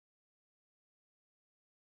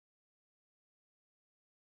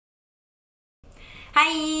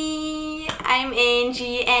Hi, I'm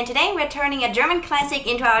Angi and today we're turning a German classic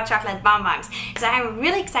into our chocolate bonbons. So I'm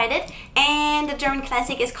really excited, and the German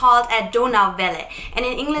classic is called a Donauwelle, and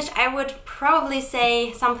in English I would probably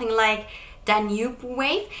say something like Danube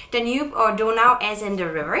wave, Danube or Donau as in the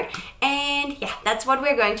river. And yeah, that's what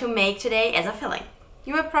we're going to make today as a filling.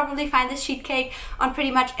 You will probably find this sheet cake on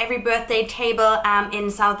pretty much every birthday table in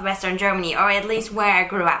southwestern Germany, or at least where I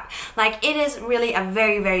grew up. Like, it is really a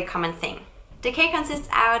very common thing. The cake consists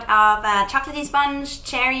out of a chocolatey sponge,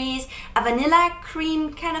 cherries, a vanilla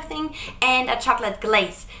cream kind of thing, and a chocolate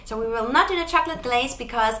glaze. So we will not do the chocolate glaze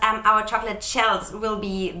because our chocolate shells will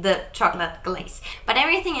be the chocolate glaze. But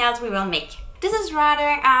everything else we will make. This is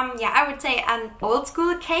rather, yeah, I would say an old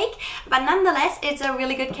school cake, but nonetheless it's a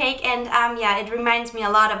really good cake, and yeah, it reminds me a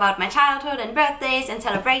lot about my childhood and birthdays and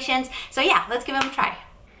celebrations. So yeah, let's give them a try.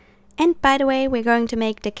 And by the way, we're going to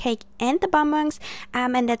make the cake and the bonbons,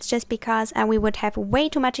 and that's just because we would have way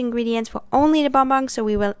too much ingredients for only the bonbons, so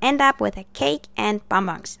we will end up with a cake and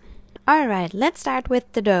bonbons. Alright, let's start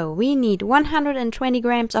with the dough. We need 120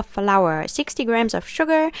 grams of flour, 60 grams of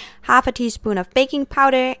sugar, half a teaspoon of baking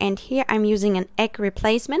powder, and here I'm using an egg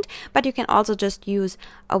replacement, but you can also just use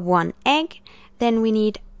a 1 egg. Then we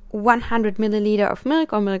need 100 milliliter of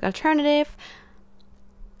milk or milk alternative,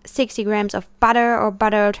 60 grams of butter or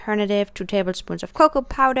butter alternative, 2 tablespoons of cocoa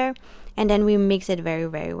powder, and then we mix it very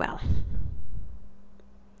well.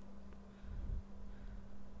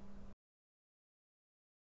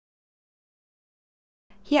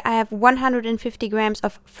 Here I have 150 grams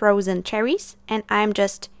of frozen cherries, and I'm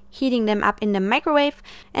just heating them up in the microwave,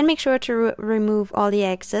 and make sure to remove all the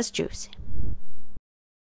excess juice.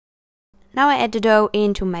 Now I add the dough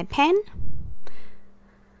into my pan.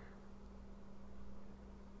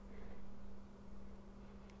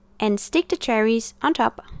 And stick the cherries on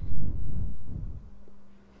top.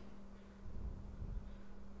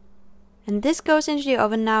 And this goes into the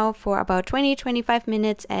oven now for about 20-25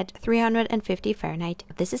 minutes at 350 Fahrenheit.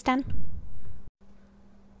 This is done.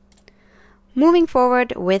 Moving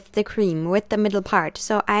forward with the cream, with the middle part.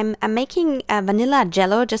 So I'm making a vanilla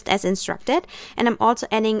jello just as instructed, and I'm also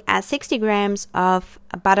adding 60 grams of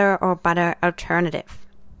butter or butter alternative.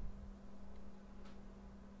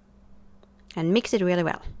 And mix it really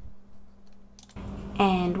well.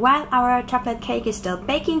 And while our chocolate cake is still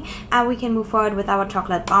baking, we can move forward with our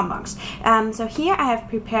chocolate bonbons. So here I have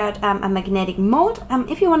prepared a magnetic mold.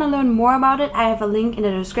 If you want to learn more about it, I have a link in the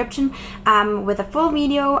description with a full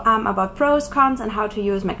video about pros, cons, and how to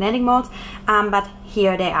use magnetic molds. But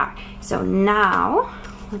here they are. So now,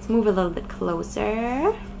 let's move a little bit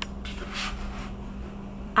closer.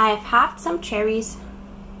 I have halved some cherries,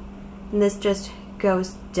 and this just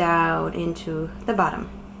goes down into the bottom.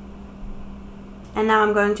 And now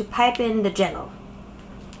I'm going to pipe in the jello,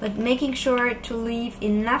 but making sure to leave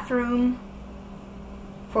enough room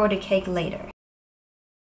for the cake later.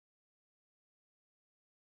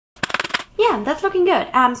 Yeah, that's looking good.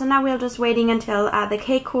 So now we're just waiting until the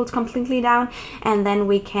cake cools completely down, and then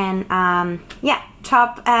we can yeah,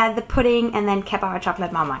 top the pudding and then cap our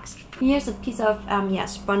chocolate bonbons. Here's a piece of yeah,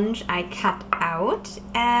 sponge I cut out.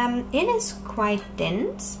 It is quite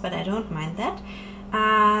dense, but I don't mind that.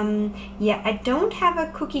 Yeah, I don't have a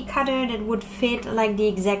cookie cutter that would fit like the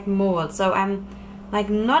exact mold, so I'm like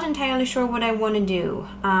not entirely sure what I want to do.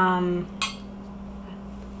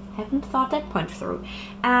 Haven't thought that point through.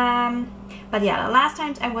 But yeah, the last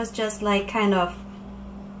times I was just like kind of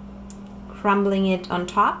crumbling it on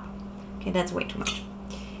top. Okay, that's way too much.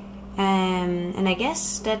 And I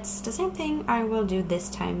guess that's the same thing I will do this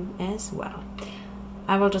time as well.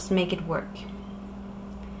 I will just make it work.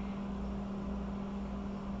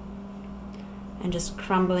 And just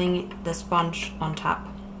crumbling the sponge on top.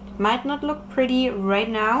 Might not look pretty right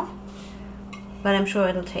now, but I'm sure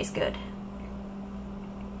it'll taste good.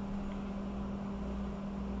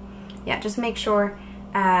 Yeah, just make sure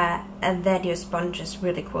that your sponge is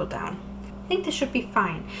really cooled down. I think this should be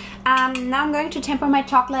fine. Now I'm going to temper my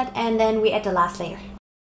chocolate, and then we add the last layer.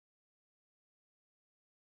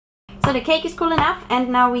 So the cake is cool enough, and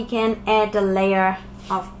now we can add the layer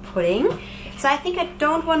of pudding. So I think I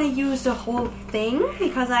don't want to use the whole thing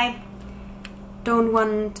because I don't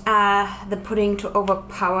want the pudding to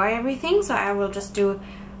overpower everything. So I will just do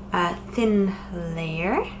a thin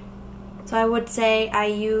layer. So I would say I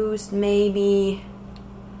used maybe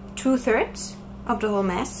 2/3 of the whole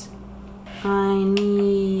mess. I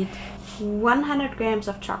need 100 grams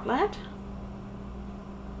of chocolate.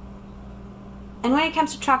 And when it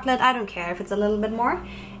comes to chocolate, I don't care if it's a little bit more.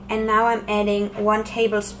 And now I'm adding 1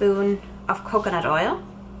 tablespoon of coconut oil.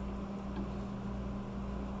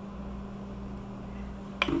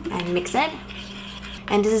 And mix it.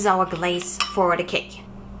 And this is our glaze for the cake.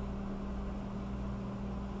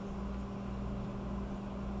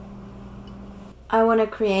 I want to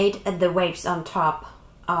create the waves on top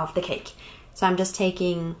of the cake. So I'm just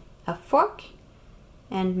taking a fork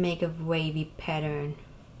and make a wavy pattern.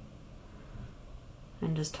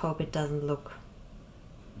 And just hope it doesn't look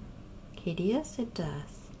hideous. It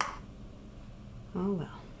does. Oh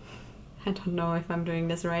well. I don't know if I'm doing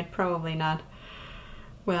this right. Probably not.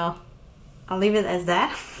 Well, I'll leave it as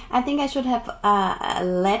that. I think I should have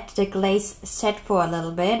let the glaze set for a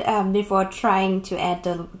little bit before trying to add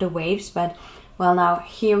the waves, but well, now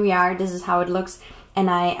here we are. This is how it looks, and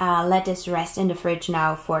I let this rest in the fridge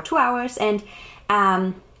now for 2 hours, and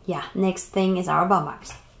yeah, next thing is our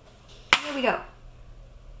bonbons. Here we go.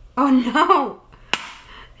 Oh no!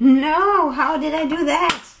 No! How did I do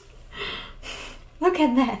that? Look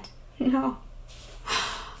at that. No.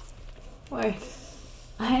 Wait.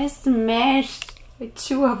 I smashed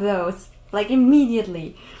 2 of those, like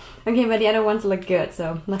immediately. Okay, but the other ones look good,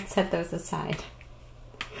 so let's set those aside.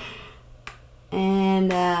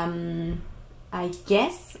 And I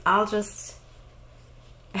guess I'll just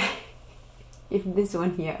give this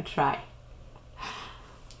one here a try.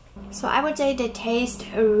 So I would say they taste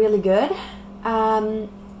really good. I'm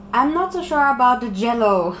not so sure about the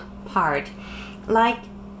jello part. Like,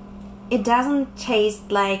 it doesn't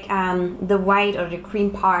taste like the white or the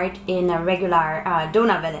cream part in a regular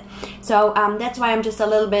Donauwelle. So that's why I'm just a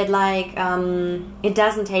little bit like, it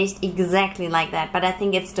doesn't taste exactly like that, but I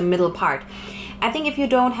think it's the middle part. I think if you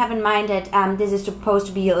don't have in mind that this is supposed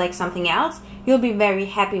to be like something else, you'll be very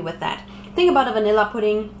happy with that. Think about a vanilla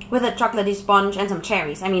pudding with a chocolatey sponge and some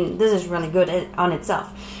cherries. I mean, this is really good on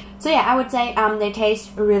itself. So yeah, I would say they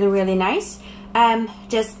taste really, really nice.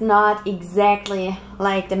 Just not exactly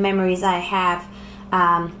like the memories I have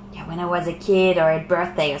yeah, when I was a kid or at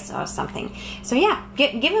birthdays or something. So yeah,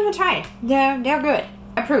 give them a try. They're good.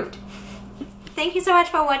 Approved. Thank you so much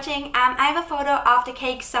for watching. I have a photo of the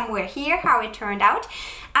cake somewhere here, how it turned out.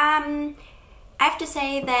 I have to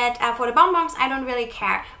say that for the bonbons I don't really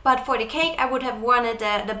care, but for the cake I would have wanted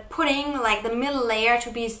the pudding, like the middle layer, to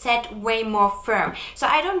be set way more firm. So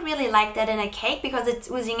I don't really like that in a cake because it's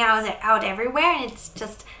oozing out everywhere and it's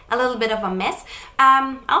just a little bit of a mess.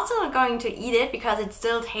 I'm still going to eat it because it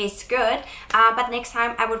still tastes good, but next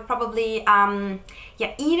time I would probably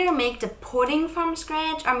yeah, either make the pudding from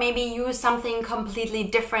scratch or maybe use something completely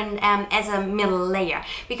different as a middle layer,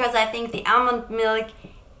 because I think the almond milk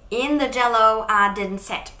in the jello didn't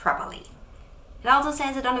set properly. It also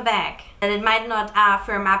says it on the bag that it might not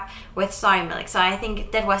firm up with soy milk, so I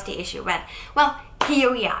think that was the issue. But well,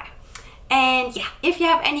 here we are. And yeah, if you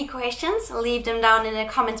have any questions, leave them down in the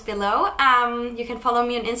comments below. You can follow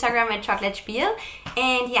me on Instagram at Chocolatier.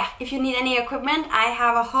 And yeah, if you need any equipment, I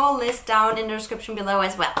have a whole list down in the description below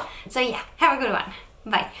as well. So yeah, have a good one.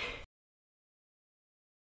 Bye.